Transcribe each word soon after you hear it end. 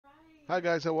Hi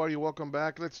guys, how are you? Welcome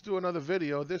back. Let's do another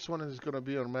video. This one is going to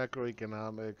be on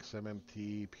macroeconomics,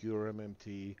 MMT, pure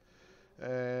MMT,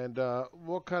 and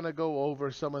we'll kind of go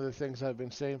over some of the things I've been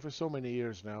saying for so many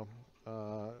years now,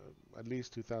 uh, at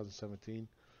least 2017.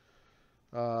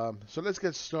 So let's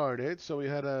get started. So we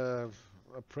had a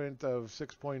print of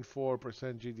 6.4%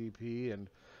 GDP, and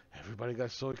everybody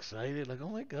got so excited, like, oh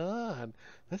my God,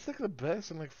 that's like the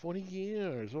best in like 40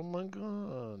 years. Oh my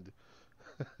God.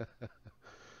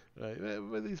 Right?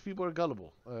 But these people are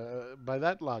gullible. By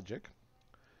that logic,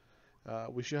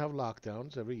 we should have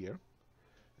lockdowns every year,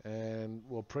 and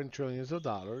we'll print trillions of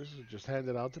dollars, just hand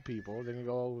it out to people. They can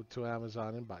go to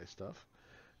Amazon and buy stuff,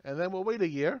 and then we'll wait a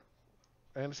year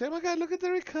and say, "Oh my God, look at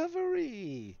the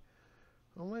recovery!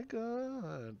 Oh my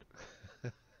God."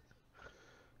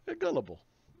 They're gullible.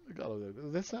 They're gullible.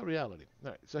 That's not reality.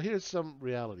 All right. So here's some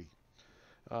reality.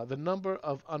 The number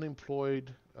of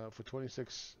unemployed for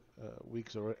 26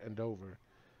 weeks or and over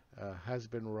has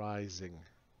been rising.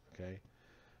 Okay,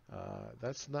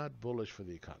 that's not bullish for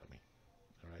the economy.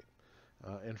 All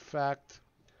right. In fact,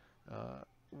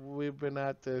 we've been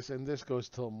at this, and this goes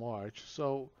till March.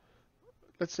 So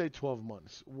let's say 12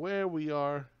 months. Where we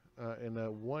are in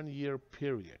a 1 year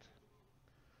period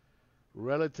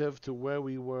relative to where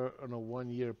we were in a 1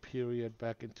 year period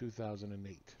back in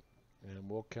 2008, and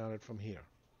we'll count it from here.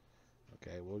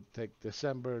 Okay, we'll take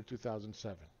December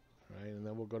 2007, right, and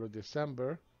then we'll go to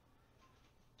December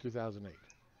 2008.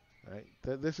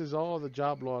 Right? This is all the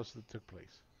job loss that took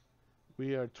place.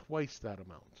 We are twice that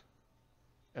amount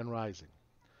and rising.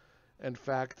 In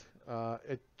fact,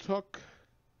 it took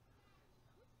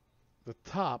the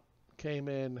top came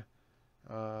in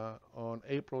on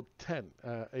April 10,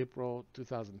 April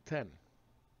 2010.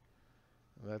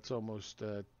 That's almost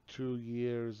 2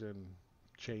 years and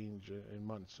change in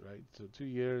months, right? So 2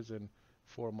 years and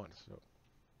 4 months. So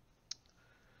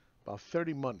about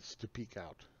 30 months to peak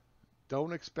out.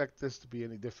 Don't expect this to be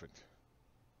any different.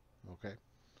 Okay.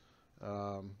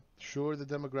 Sure, the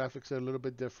demographics are a little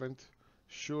bit different.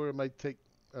 Sure, it might take,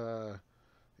 a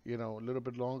little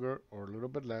bit longer or a little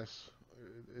bit less.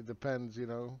 It depends,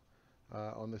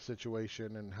 on the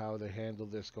situation and how they handle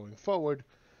this going forward.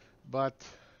 But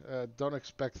don't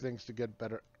expect things to get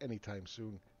better anytime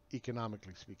soon,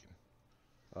 economically speaking.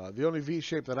 The only V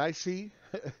shape that I see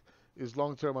is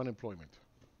long-term unemployment.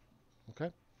 Okay?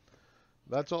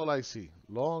 That's all I see.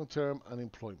 Long-term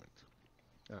unemployment.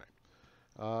 All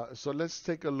right. So let's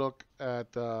take a look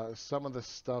at some of the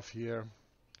stuff here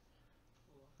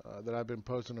that I've been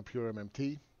posting on Pure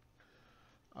MMT.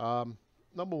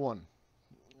 Number one,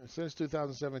 since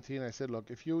 2017, I said,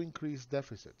 look, if you increase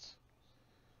deficits,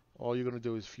 all you're going to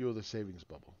do is fuel the savings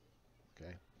bubble.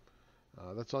 Okay,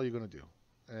 that's all you're going to do.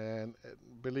 And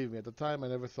believe me, at the time, I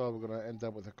never thought we are going to end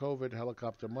up with a COVID,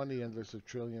 helicopter money, endless of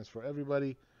trillions for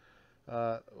everybody.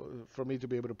 For me to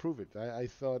be able to prove it. I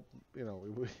thought, it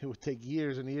would take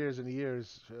years and years and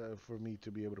years for me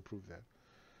to be able to prove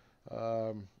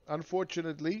that.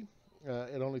 Unfortunately,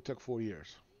 it only took 4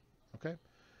 years. Okay?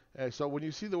 So when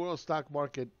you see the world stock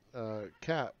market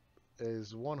cap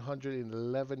is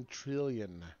 111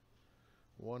 trillion.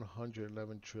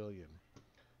 111 trillion.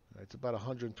 It's about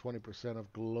 120%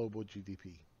 of global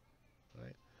GDP.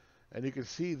 Right? And you can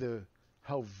see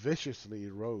how viciously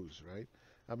it rose, right?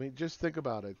 I mean, just think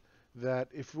about it, that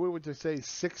if we were to say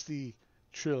 60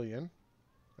 trillion,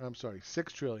 I'm sorry,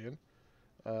 6 trillion,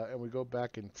 and we go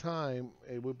back in time,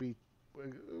 it would be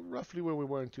roughly where we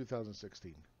were in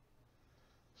 2016.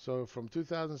 So from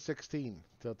 2016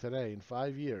 till today, in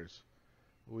 5 years,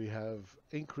 we have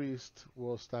increased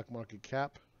world stock market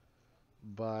cap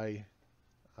by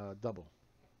double.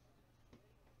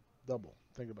 Double.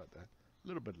 Think about that. A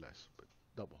little bit less, but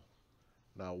double.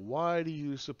 Now, why do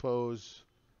you suppose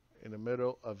in the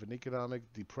middle of an economic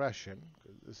depression,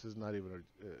 this is not even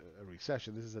a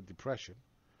recession, this is a depression,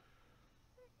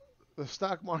 the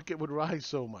stock market would rise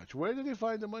so much? Where did they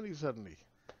find the money suddenly?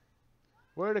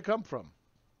 Where did it come from?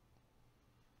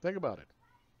 Think about it.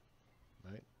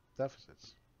 Right?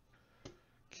 Deficits.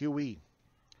 QE.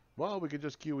 Well, we could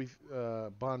just QE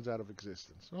bonds out of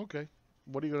existence. Okay.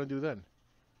 What are you going to do then?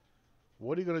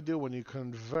 What are you going to do when you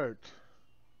convert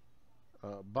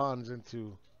bonds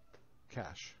into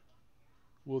cash?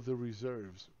 Well, the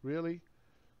reserves. Really?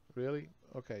 Really?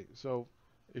 Okay, so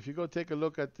if you go take a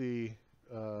look at the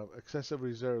excessive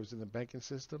reserves in the banking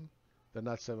system, they're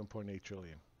not 7.8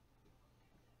 trillion.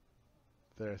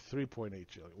 They're 3.8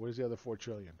 trillion. Where's the other 4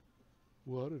 trillion?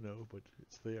 Well, I don't know, but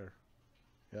it's there.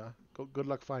 Yeah? Good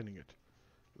luck finding it.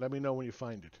 Let me know when you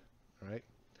find it. All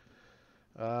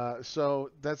right? So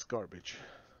that's garbage.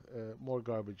 More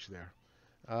garbage there.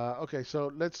 Okay,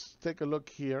 so let's take a look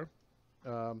here.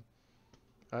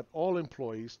 at all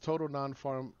employees, total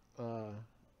non-farm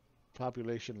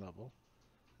population level,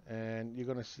 and you're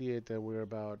going to see it that we're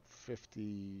about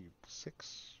 56%.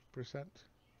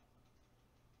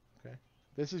 Okay,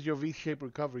 this is your V-shaped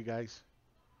recovery, guys.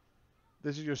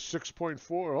 This is your 6.4.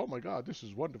 Oh my God, this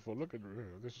is wonderful. Look at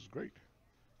this is great.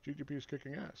 GDP is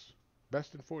kicking ass.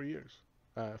 Best in 4 years,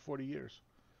 40 years.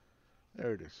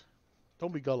 There it is.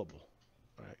 Don't be gullible.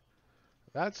 All right.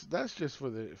 That's just for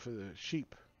the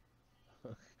sheep.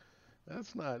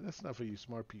 That's not for you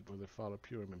smart people that follow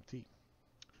pure MMT.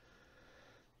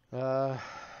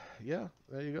 Yeah,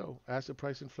 there you go. Asset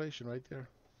price inflation right there.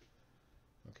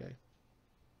 Okay.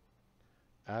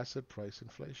 Asset price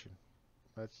inflation.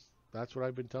 That's what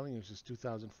I've been telling you since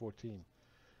 2014.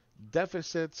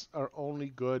 Deficits are only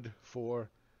good for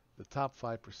the top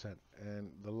 5%,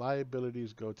 and the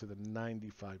liabilities go to the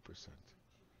 95%.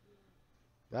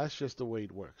 That's just the way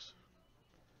it works.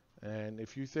 And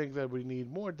if you think that we need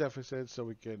more deficits so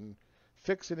we can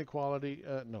fix inequality,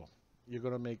 no. You're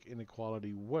going to make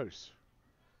inequality worse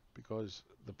because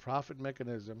the profit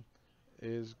mechanism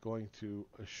is going to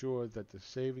assure that the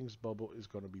savings bubble is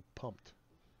going to be pumped.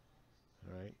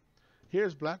 All right.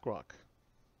 Here's BlackRock.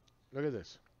 Look at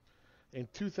this. In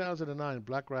 2009,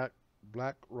 BlackRock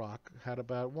had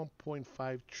about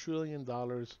 $1.5 trillion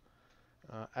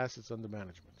assets under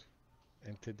management.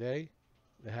 And today,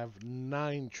 they have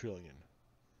 $9 trillion.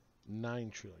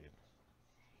 $9 trillion.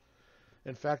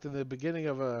 In fact, in the beginning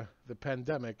of the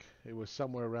pandemic, it was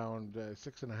somewhere around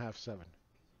 6.5, 7.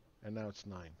 And now it's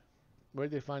 9. Where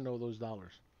did they find all those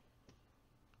dollars?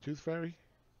 Tooth Fairy?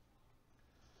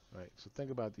 All right, so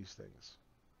think about these things.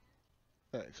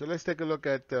 All right, so let's take a look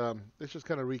at, let's just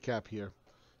kind of recap here.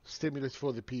 Stimulus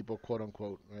for the people, quote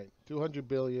unquote, right? 200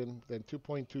 billion, then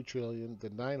 2.2 trillion,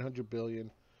 then 900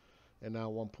 billion, and now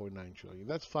 1.9 trillion.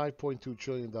 That's $5.2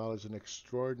 trillion in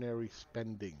extraordinary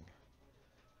spending.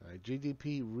 Right,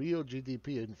 GDP, real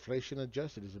GDP, inflation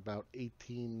adjusted, is about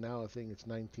 18 now. I think it's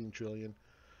 19 trillion.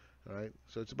 All right,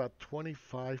 so it's about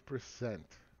 25%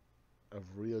 of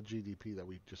real GDP that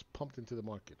we just pumped into the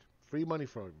market. Free money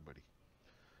for everybody.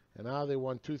 And now they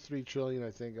want 2-3 trillion.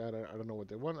 I think I don't know what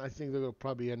they want. I think they'll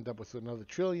probably end up with another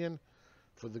trillion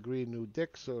for the Green New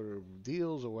Dicks or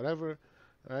deals or whatever.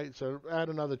 All right, so add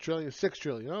another trillion, 6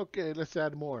 trillion. Okay, let's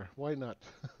add more. Why not?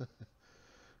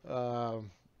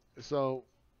 So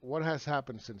what has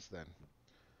happened since then?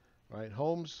 Right,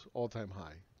 homes, all-time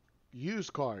high.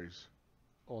 Used cars,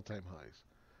 all-time highs.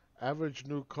 Average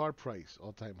new car price,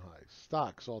 all-time highs.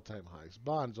 Stocks, all-time highs.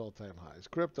 Bonds, all-time highs.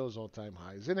 Cryptos, all-time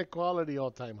highs. Inequality,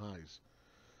 all-time highs.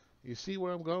 You see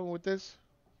where I'm going with this?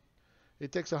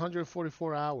 It takes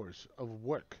 144 hours of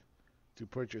work to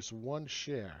purchase one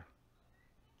share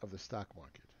of the stock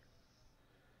market.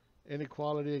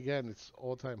 Inequality, again, it's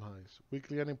all-time highs.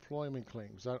 Weekly unemployment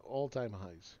claims are all-time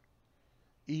highs.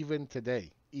 Even today.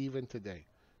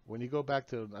 When you go back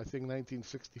to, I think,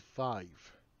 1965,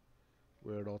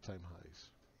 we're at all-time highs.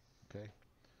 Okay?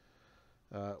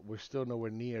 We're still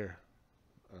nowhere near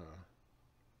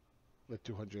the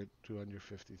 200,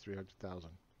 250, 300,000.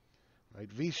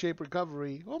 Right? V-shaped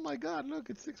recovery. Oh my God, look,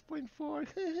 it's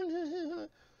 6.4.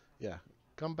 Yeah.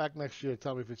 Come back next year,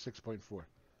 tell me if it's 6.4.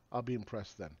 I'll be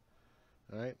impressed then.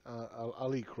 All right?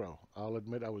 I'll eat crow. I'll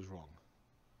admit I was wrong.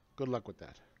 Good luck with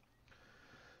that.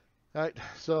 All right,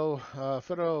 so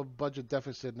federal budget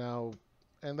deficit now,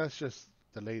 and that's just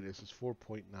the latest, is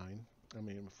 4.9. I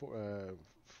mean, 4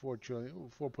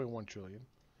 trillion, 4.1 trillion.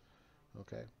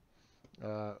 Okay.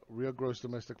 Real gross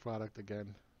domestic product,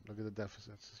 again, look at the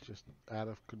deficits. It's just out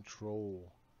of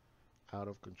control. Out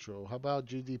of control. How about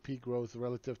GDP growth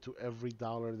relative to every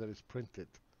dollar that is printed?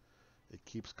 It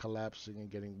keeps collapsing and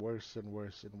getting worse and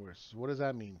worse and worse. What does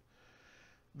that mean?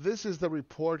 This is the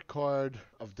report card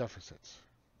of deficits.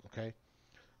 Okay?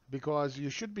 Because you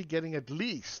should be getting at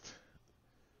least,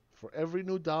 for every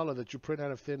new dollar that you print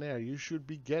out of thin air, you should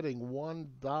be getting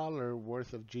 $1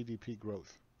 worth of GDP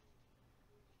growth.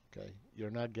 Okay? You're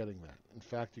not getting that. In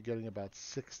fact, you're getting about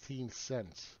 16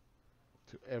 cents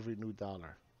to every new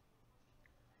dollar.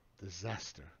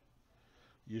 Disaster.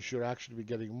 You should actually be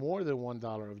getting more than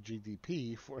 $1 of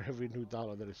GDP for every new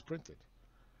dollar that is printed.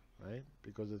 Right?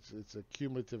 Because it's a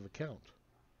cumulative account.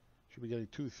 You should be getting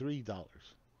 $2, $3.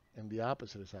 And the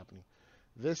opposite is happening.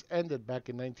 This ended back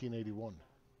in 1981.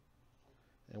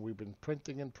 And we've been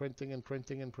printing and printing and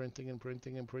printing and printing and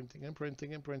printing and printing and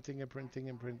printing and printing and printing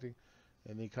and printing.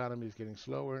 And the economy is getting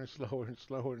slower and slower and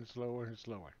slower and slower and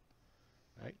slower.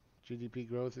 Right? GDP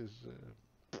growth is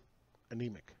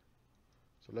anemic.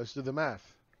 So let's do the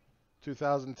math.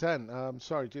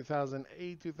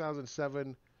 2008,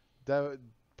 2007,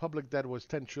 public debt was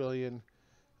 10 trillion.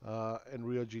 and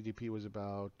real GDP was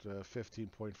about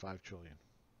 15.5 trillion.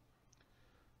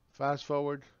 Fast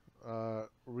forward,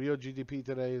 real GDP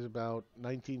today is about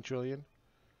 19 trillion.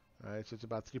 All right, so it's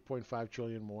about 3.5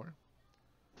 trillion more.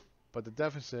 But the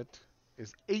deficit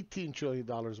is $18 trillion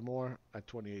more at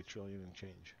 28 trillion and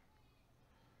change.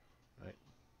 Right?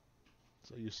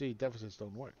 So you see, deficits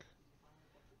don't work.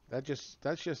 That's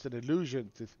just an illusion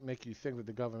to make you think that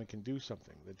the government can do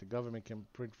something, that the government can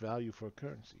print value for a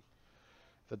currency,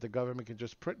 that the government can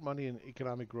just print money and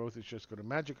economic growth is just going to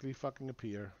magically fucking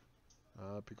appear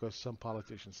because some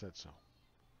politician said so.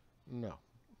 No,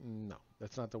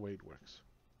 that's not the way it works.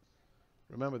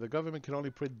 Remember, the government can only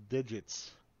print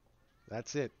digits.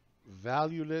 That's it.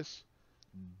 Valueless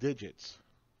digits.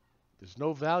 There's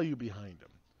no value behind them.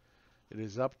 It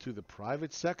is up to the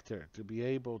private sector to be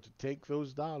able to take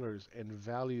those dollars and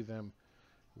value them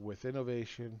with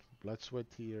innovation, blood, sweat,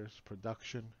 tears,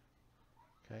 production,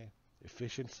 okay,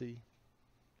 efficiency,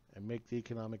 and make the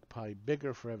economic pie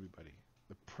bigger for everybody.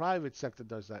 The private sector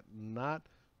does that, not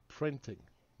printing.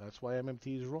 That's why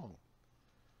MMT is wrong.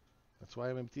 That's why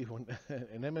MMT,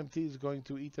 and MMT is going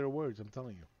to eat their words, I'm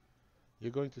telling you.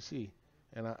 You're going to see.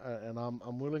 And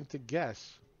I'm willing to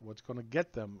guess what's going to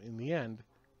get them in the end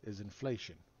is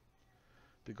inflation.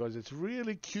 Because it's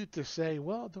really cute to say,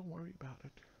 well, don't worry about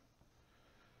it.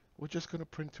 We're just going to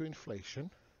print to inflation.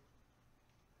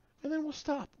 And then we'll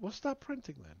stop. We'll stop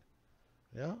printing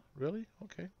then. Yeah? Really?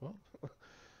 Okay. Well,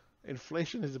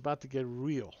 inflation is about to get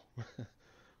real.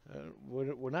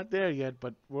 We're not there yet,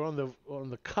 but we're on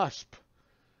the cusp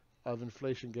of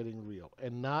inflation getting real.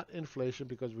 And not inflation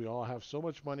because we all have so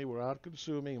much money, we're out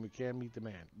consuming, and we can't meet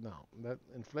demand. No, that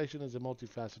inflation is a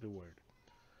multifaceted word.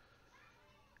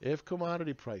 If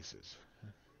commodity prices,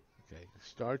 okay,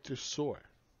 start to soar,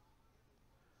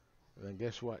 then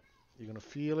guess what? You're going to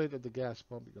feel it at the gas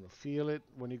pump. You're going to feel it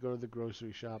when you go to the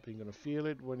grocery shop. You're going to feel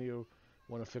it when you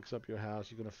want to fix up your house.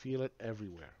 You're going to feel it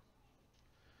everywhere.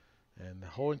 And the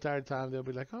whole entire time they'll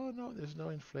be like, oh, no, there's no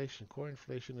inflation. Core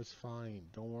inflation is fine.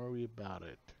 Don't worry about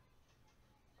it.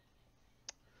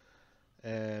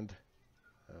 And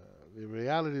the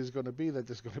reality is going to be that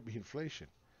there's going to be inflation.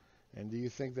 And do you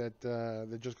think that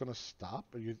they're just going to stop?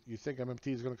 Or you think MMT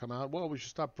is going to come out, well, we should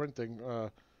stop printing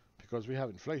because we have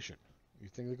inflation. You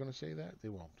think they're going to say that? They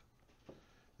won't.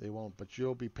 They won't, but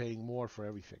you'll be paying more for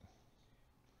everything.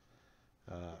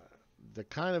 The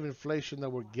kind of inflation that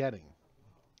we're getting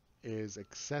is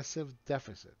excessive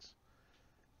deficits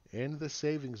in the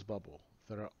savings bubble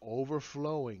that are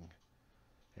overflowing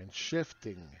and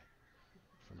shifting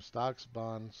from stocks,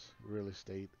 bonds, real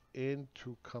estate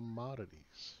into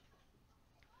commodities.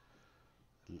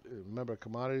 Remember,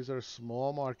 commodities are a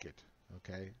small market,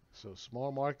 okay? So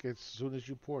small markets, as soon as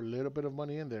you pour a little bit of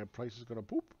money in there, price is going to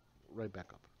poop right back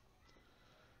up.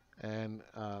 And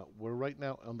we're right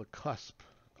now on the cusp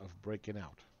of breaking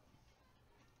out,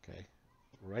 okay?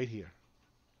 Right here.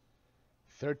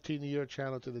 13-year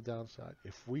channel to the downside.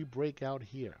 If we break out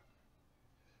here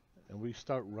and we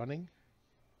start running,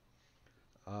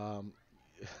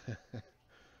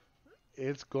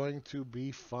 it's going to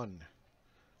be fun.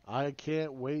 I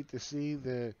can't wait to see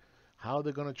how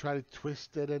they're going to try to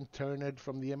twist it and turn it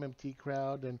from the MMT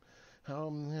crowd, and how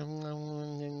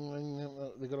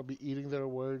they're going to be eating their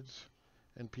words,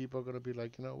 and people are going to be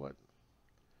like, you know what?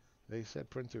 They said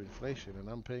print to inflation, and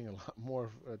I'm paying a lot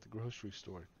more at the grocery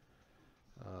store.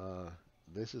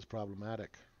 This is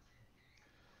problematic.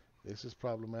 This is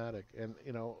problematic, and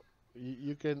you know,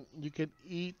 you can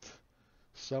eat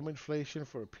some inflation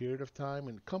for a period of time,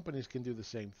 and companies can do the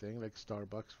same thing, like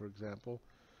Starbucks, for example.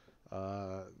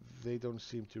 They don't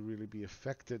seem to really be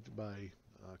affected by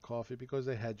coffee because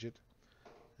they hedge it,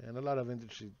 and a lot of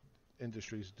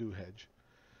industries do hedge.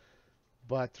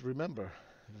 But remember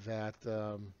that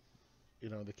you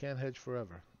know, they can't hedge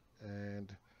forever,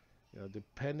 and you know,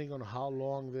 depending on how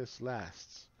long this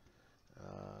lasts,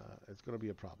 it's going to be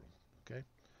a problem. Okay.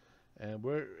 And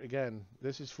again,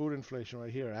 this is food inflation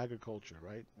right here, agriculture,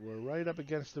 right? We're right up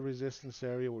against the resistance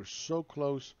area. We're so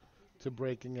close to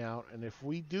breaking out. And if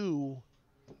we do,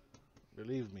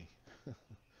 believe me,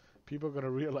 people are going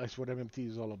to realize what MMT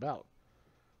is all about,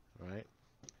 right?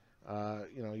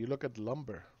 You know, you look at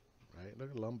lumber, right?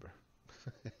 Look at lumber.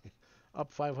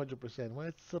 Up 500%. Well,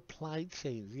 it's supply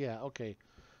chains. Yeah, okay.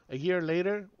 A year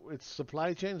later, it's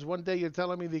supply chains. One day you're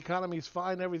telling me the economy is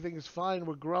fine, everything is fine,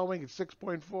 we're growing, it's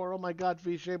 6.4, oh my God,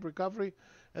 V-shaped recovery.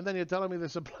 And then you're telling me the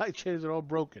supply chains are all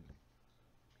broken.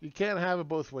 You can't have it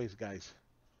both ways, guys.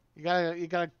 You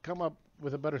gotta come up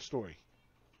with a better story.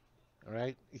 All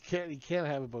right? You can't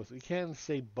have it both. You can't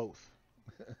say both.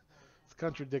 It's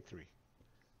contradictory.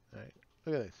 All right?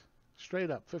 Look at this.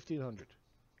 Straight up, 1,500.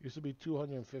 Used to be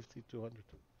 250, 200.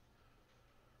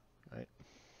 Right?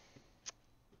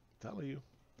 Telling you,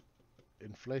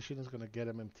 inflation is going to get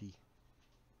MMT.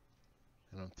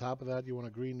 And on top of that, you want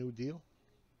a Green New Deal?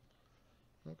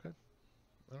 Okay.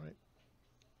 All right.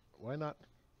 Why not?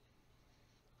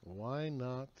 Why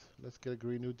not? Let's get a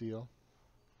Green New Deal.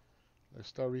 Let's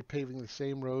start repaving the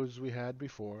same roads we had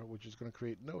before, which is going to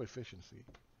create no efficiency.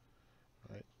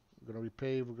 Right? We're going to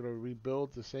repave, we're going to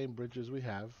rebuild the same bridges we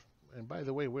have. And by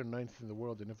the way, we're 9th in the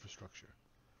world in infrastructure.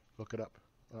 Look it up.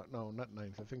 No, not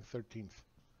 9th. I think 13th.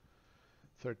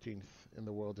 13th in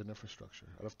the world in infrastructure.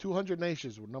 Out of 200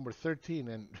 nations, we're number 13,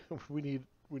 and we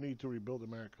need to rebuild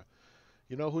America.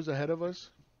 You know who's ahead of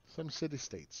us? Some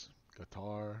city-states.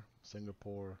 Qatar,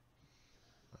 Singapore,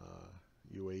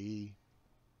 UAE.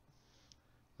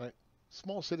 Right?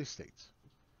 Small city-states.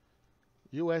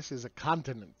 U.S. is a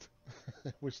continent.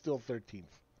 We're still 13th.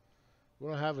 We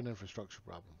don't have an infrastructure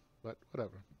problem, but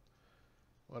whatever.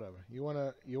 Whatever. You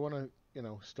wanna,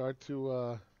 start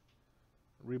to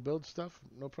rebuild stuff?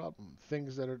 No problem.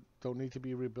 Things that don't need to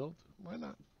be rebuilt? Why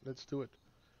not? Let's do it.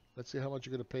 Let's see how much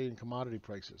you're going to pay in commodity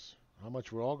prices. How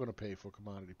much we're all going to pay for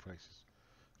commodity prices.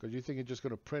 Because you think you're just going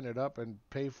to print it up and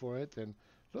pay for it. And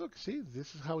look, see,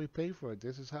 this is how we pay for it.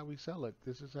 This is how we sell it.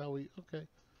 This is how we, okay.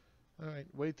 All right,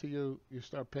 wait till you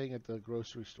start paying at the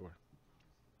grocery store.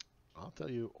 I'll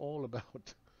tell you all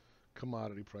about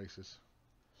commodity prices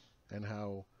and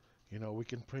how, we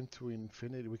can print to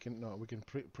infinity. We can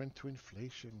print to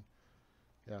inflation.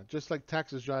 Yeah, just like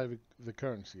taxes drive the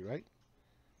currency, right?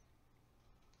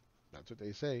 That's what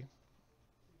they say.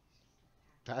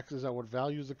 Taxes are what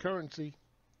values the currency.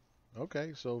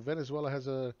 Okay, so Venezuela has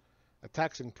a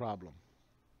taxing problem.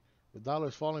 The dollar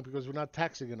is falling because we're not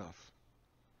taxing enough,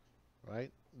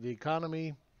 right? The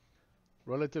economy,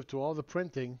 relative to all the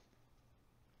printing,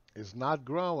 is not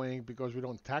growing because we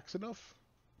don't tax enough.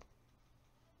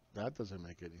 That doesn't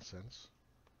make any sense,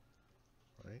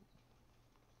 right?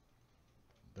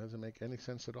 Doesn't make any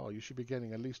sense at all. You should be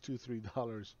getting at least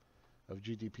 $2-3 of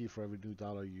GDP for every new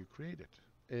dollar you created,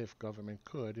 if government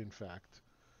could, in fact,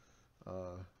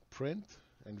 print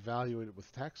and value it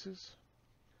with taxes,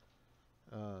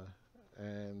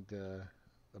 and the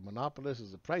monopolist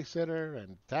is the price setter,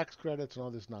 and tax credits and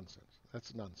all this nonsense.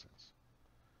 That's nonsense.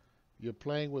 You're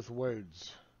playing with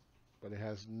words, but it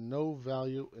has no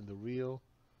value in the real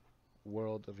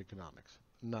world of economics.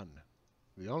 None.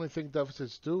 The only thing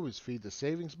deficits do is feed the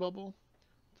savings bubble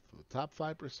for the top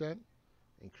 5%,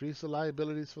 increase the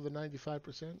liabilities for the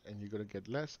 95%, and you're going to get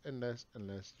less and less and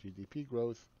less GDP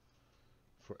growth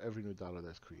for every new dollar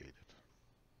that's created.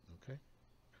 Okay?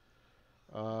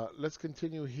 Let's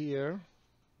continue here.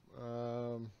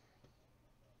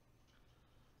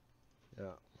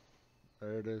 Yeah,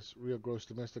 there it is. Real gross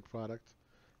domestic product.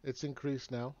 It's increased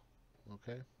now.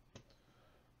 Okay.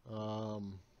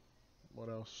 What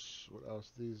else? What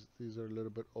else? These are a little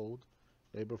bit old.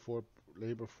 Labor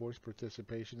force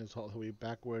participation is all the way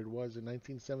back where it was in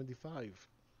 1975.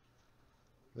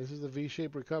 This is the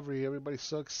V-shaped recovery everybody's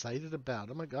so excited about.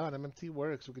 Oh my God, MMT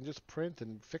works. We can just print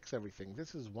and fix everything.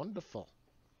 This is wonderful.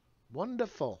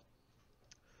 Wonderful.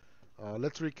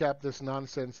 Let's recap this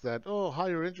nonsense that,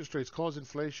 higher interest rates cause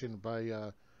inflation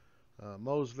by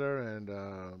Mosler and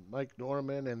Mike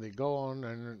Norman, and they go on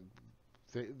and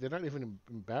they're not even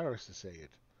embarrassed to say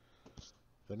it.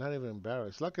 They're not even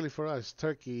embarrassed. Luckily for us,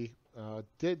 Turkey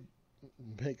did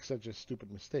make such a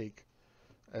stupid mistake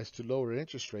as to lower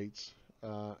interest rates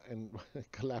and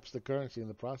collapse the currency in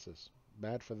the process.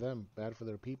 Bad for them, bad for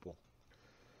their people.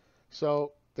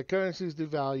 So the currency is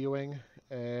devaluing,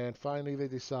 and finally they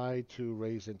decide to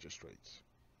raise interest rates.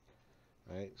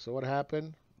 Right? So what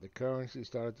happened? The currency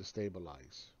started to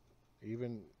stabilize,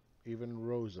 even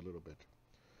rose a little bit.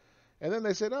 And then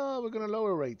they said, we're going to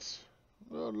lower rates.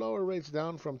 Well, lower rates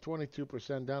down from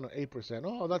 22% down to 8%.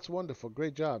 Oh, that's wonderful.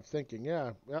 Great job thinking.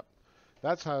 Yeah, yep.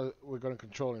 That's how we're going to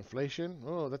control inflation.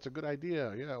 Oh, that's a good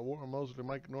idea. Yeah, Warren Mosler and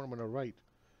Mike Norman are right.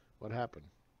 What happened?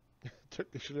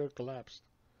 Turkish lira collapsed.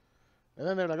 And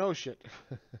then they're like, oh, shit.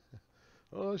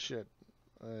 Oh, shit.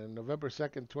 And November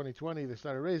 2nd, 2020, they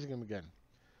started raising them again.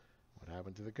 What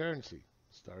happened to the currency?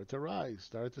 Started to rise,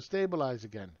 started to stabilize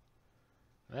again.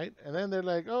 Right? And then they're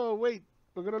like, oh, wait,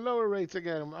 we're going to lower rates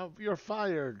again. Oh, you're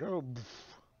fired. Oh,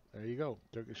 there you go.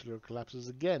 Turkish lira collapses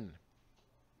again.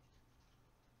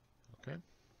 Okay?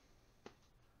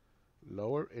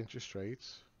 Lower interest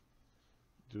rates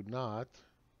do not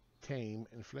tame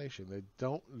inflation. They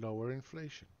don't lower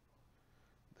inflation.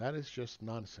 That is just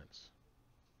nonsense.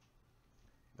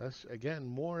 That's, again,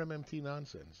 more MMT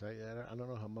nonsense. I don't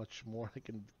know how much more I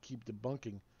can keep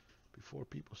debunking before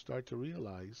people start to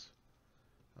realize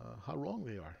how wrong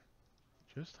they are.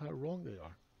 Just how wrong they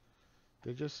are.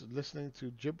 They're just listening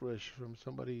to gibberish from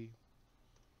somebody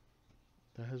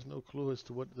that has no clue as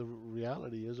to what the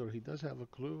reality is, or he does have a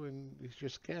clue and he's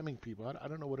just scamming people. I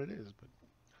don't know what it is, but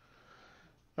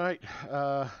all right.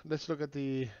 Let's look at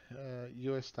the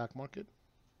U.S. stock market.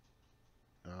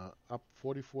 Up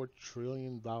 $44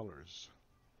 trillion.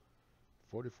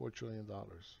 $44 trillion.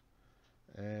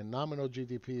 And nominal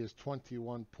GDP is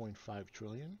 21.5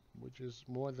 trillion, which is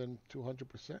more than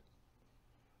 200%.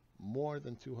 More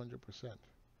than 200%.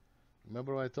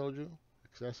 Remember what I told you?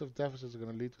 Excessive deficits are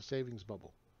going to lead to savings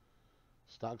bubble.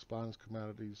 Stocks, bonds,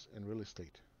 commodities, and real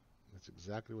estate. That's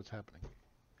exactly what's happening.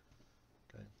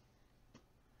 Okay.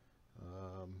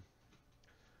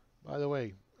 By the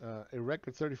way, a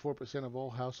record 34% of all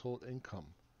household income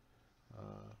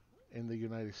in the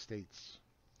United States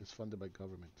is funded by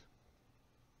government.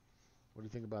 What do you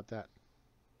think about that?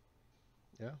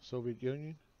 Yeah, Soviet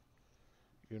Union,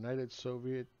 United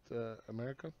Soviet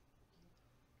America.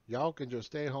 Y'all can just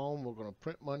stay home. We're going to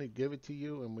print money, give it to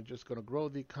you, and we're just going to grow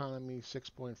the economy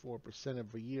 6.4%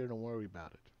 every year. Don't worry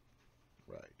about it.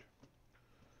 Right.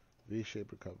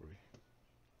 V-shaped recovery.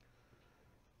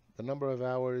 The number of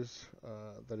hours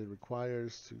that it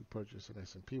requires to purchase an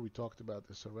S&P. We talked about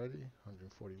this already.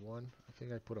 141. I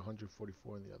think I put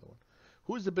 144 in the other one.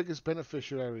 Who's the biggest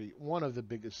beneficiary? One of the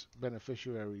biggest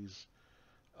beneficiaries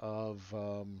of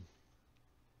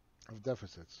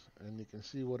deficits, and you can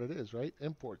see what it is, right?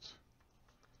 Imports,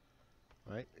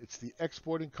 right? It's the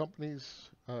exporting countries,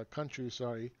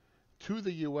 to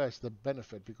the U.S. the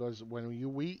benefit, because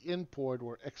when we import,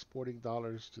 we're exporting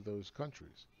dollars to those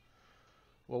countries.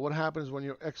 Well, what happens when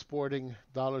you're exporting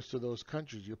dollars to those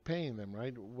countries? You're paying them,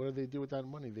 right? What do they do with that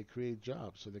money? They create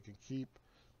jobs so they can keep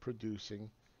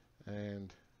producing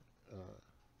and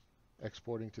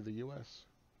exporting to the U.S.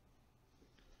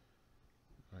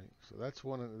 Right, so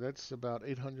that's about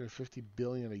 850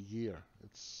 billion a year.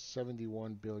 It's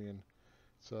 71 billion.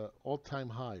 It's an all-time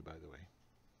high, by the way.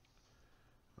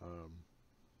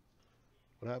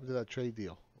 What happened to that trade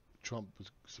deal Trump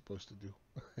was supposed to do?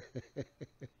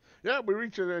 Yeah, we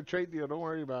reached a trade deal. Don't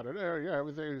worry about it. Yeah,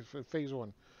 everything is phase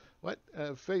one. What?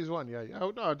 Phase one? Yeah.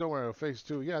 Oh no, don't worry. Phase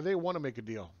two. Yeah, they want to make a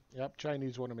deal. Yep,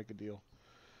 Chinese want to make a deal.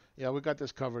 Yeah, we got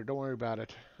this covered. Don't worry about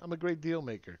it. I'm a great deal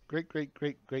maker. Great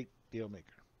deal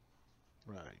maker.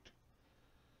 Right.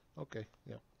 Okay.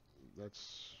 Yeah.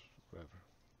 That's whatever.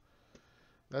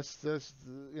 That's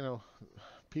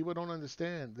people don't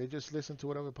understand. They just listen to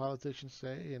whatever politicians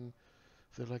say, and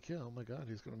they're like, yeah, oh my God,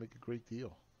 he's going to make a great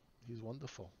deal. He's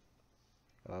wonderful.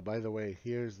 By the way,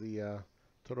 here's the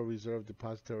total reserve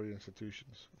depository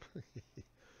institutions.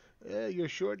 Yeah, you're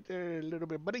short there a little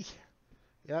bit, buddy.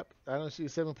 Yep. I don't see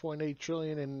 7.8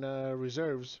 trillion in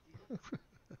reserves.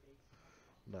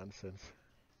 Nonsense.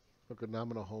 Look at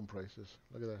nominal home prices.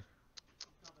 Look at that.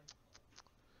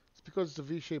 It's because it's a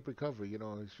V-shaped recovery,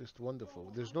 it's just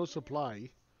wonderful. There's no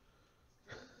supply.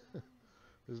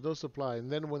 There's no supply.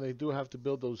 And then when they do have to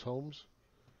build those homes,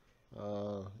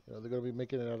 they're going to be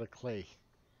making it out of clay.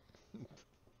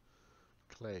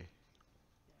 Clay.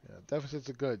 Yeah, deficits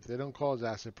are good. They don't cause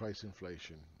asset price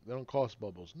inflation. They don't cause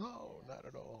bubbles. No, not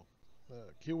at all.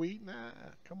 QE? Nah,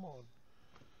 come on.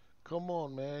 Come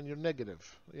on, man. You're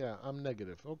negative. Yeah, I'm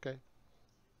negative. Okay. Did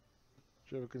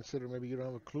you ever consider maybe you don't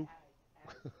have a clue?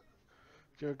 Did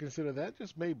you ever consider that?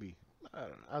 Just maybe. I don't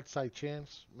know. Outside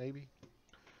chance, maybe.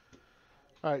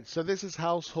 All right, so this is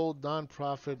household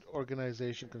nonprofit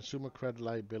organization consumer credit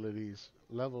liabilities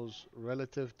levels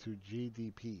relative to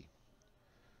GDP.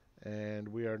 And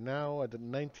we are now at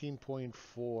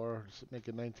 19.4,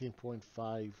 making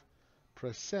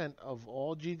 19.5% of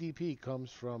all GDP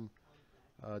comes from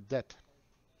debt.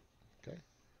 Okay?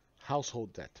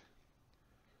 Household debt.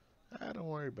 Don't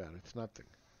worry about it. It's nothing.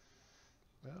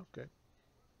 Okay.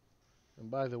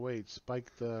 And by the way, it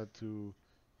spiked to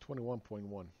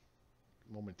 21.1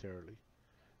 momentarily.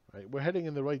 Right? We're heading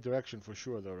in the right direction for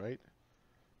sure, though, right?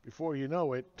 Before you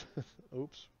know it,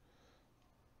 oops.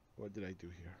 What did I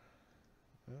do here?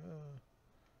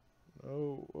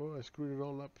 Oh, I screwed it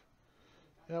all up.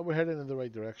 Yeah, we're heading in the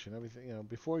right direction. Everything,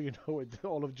 before you know it,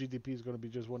 all of GDP is going to be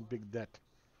just one big debt.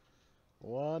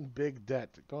 One big debt.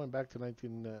 Going back to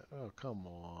 19... oh, come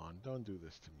on. Don't do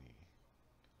this to me.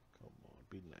 Come on.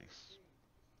 Be nice.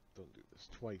 Don't do this.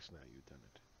 Twice now you've done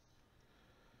it.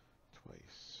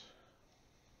 Twice.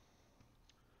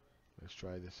 Let's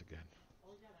try this again.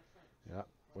 Yeah,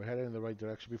 we're headed in the right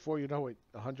direction. Before you know it,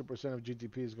 100% of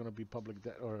GDP is going to be public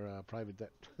debt or private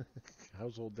debt.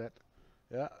 Household debt.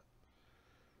 Yeah.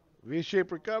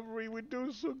 V-shaped recovery, we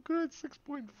do so good.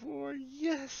 6.4.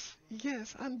 Yes,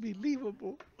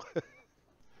 unbelievable.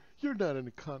 You're not an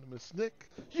economist, Nick.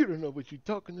 You don't know what you're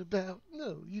talking about.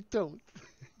 No, you don't.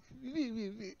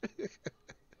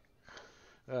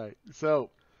 All right. So,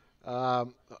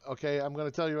 um, okay, I'm going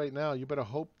to tell you right now, you better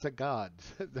hope to God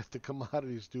that the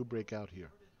commodities do break out here.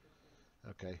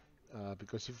 Okay.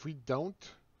 Because if we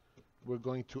don't, we're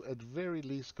going to at very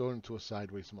least go into a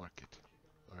sideways market.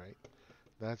 All right.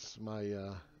 That's my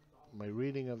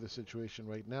reading of the situation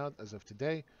right now as of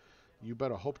today. You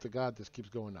better hope to God this keeps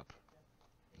going up.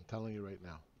 I'm telling you right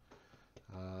now.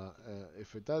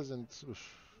 If it doesn't,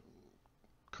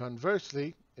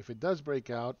 conversely, if it does break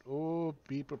out, oh,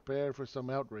 be prepared for some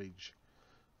outrage.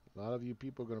 A lot of you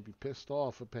people are going to be pissed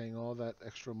off for paying all that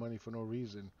extra money for no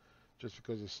reason, just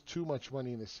because there's too much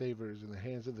money in the savers in the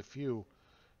hands of the few,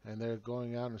 and they're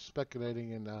going out and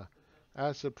speculating in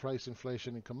asset price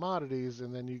inflation in commodities,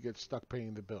 and then you get stuck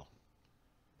paying the bill.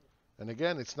 And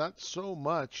again, it's not so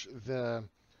much the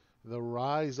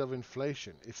rise of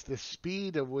inflation. It's the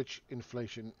speed of which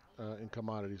inflation in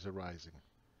commodities are rising.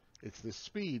 It's the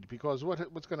speed, because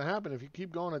what's going to happen if you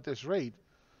keep going at this rate,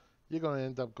 you're going to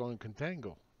end up going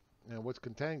contango. And what's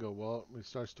contango? Well, it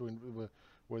starts to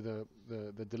where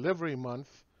the delivery month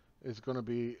is going to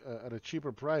be at a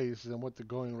cheaper price than what the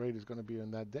going rate is going to be on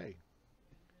that day.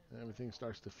 And everything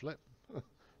starts to flip.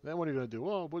 Then what are you going to do?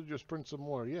 Oh, we'll just print some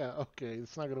more. Yeah, okay,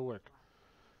 it's not going to work.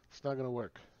 It's not going to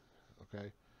work.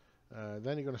 Okay.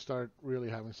 Then you're going to start really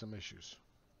having some issues.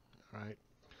 All right.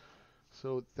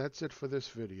 So that's it for this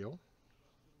video.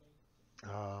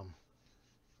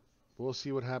 We'll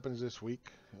see what happens this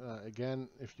week. Again,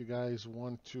 if you guys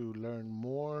want to learn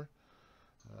more,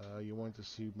 you want to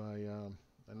see my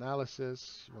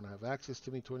analysis, you want to have access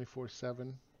to me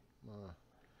 24/7.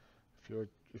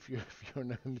 If you're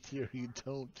an MMT or you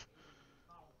don't,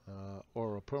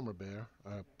 or a perma bear,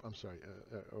 I'm sorry,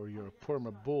 or you're a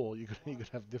perma bull, you could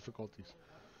have difficulties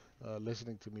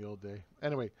listening to me all day.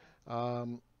 Anyway,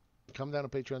 come down to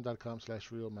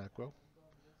patreon.com/realmacro.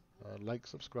 Like,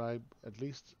 subscribe, at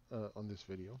least on this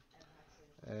video.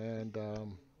 And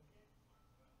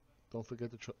don't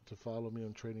forget to follow me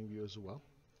on TradingView as well.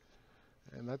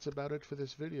 And that's about it for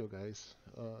this video, guys.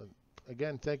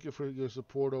 Again, thank you for your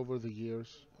support over the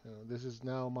years. This is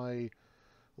now my,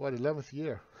 11th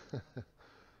year.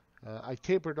 I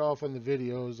tapered off on the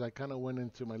videos. I kind of went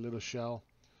into my little shell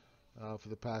for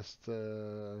the past,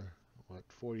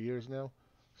 4 years now,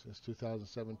 since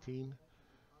 2017.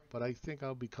 But I think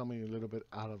I'll be coming a little bit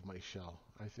out of my shell.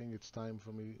 I think it's time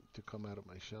for me to come out of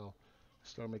my shell.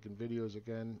 Start making videos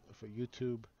again for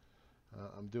YouTube.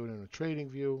 I'm doing it on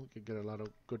TradingView. You can get a lot of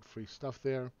good free stuff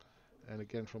there. And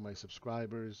again, for my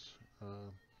subscribers,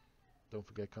 don't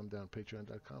forget, come down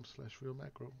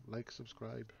patreon.com/realmacro. Like,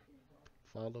 subscribe,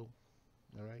 follow.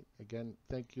 All right. Again,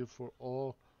 thank you for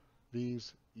all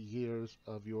these years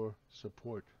of your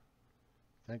support.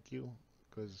 Thank you,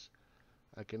 because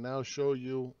I can now show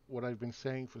you what I've been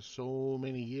saying for so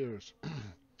many years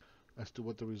as to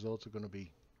what the results are going to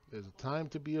be. There's a time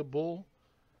to be a bull,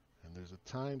 and there's a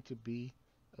time to be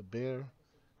a bear,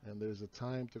 and there's a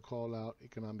time to call out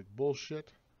economic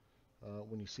bullshit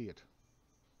when you see it.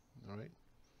 All right?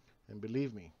 And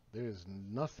believe me, there is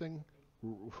nothing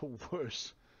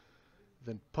worse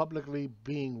than publicly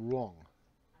being wrong.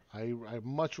 I'd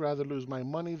much rather lose my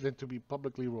money than to be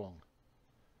publicly wrong.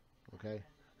 Okay?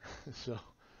 So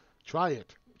try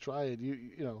it.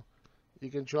 You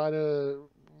can try to,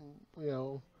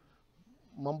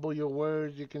 mumble your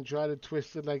words. You can try to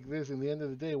twist it like this. In the end of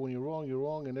the day, when you're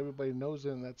wrong, and everybody knows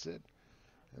it, and that's it.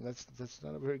 And that's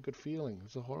not a very good feeling.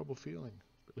 It's a horrible feeling,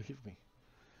 believe me.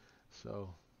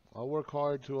 So I'll work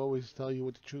hard to always tell you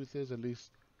what the truth is, at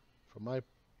least from my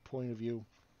point of view.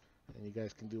 And you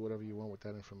guys can do whatever you want with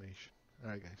that information. All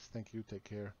right, guys. Thank you. Take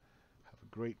care. Have a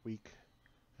great week.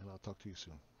 And I'll talk to you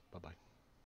soon. Bye-bye.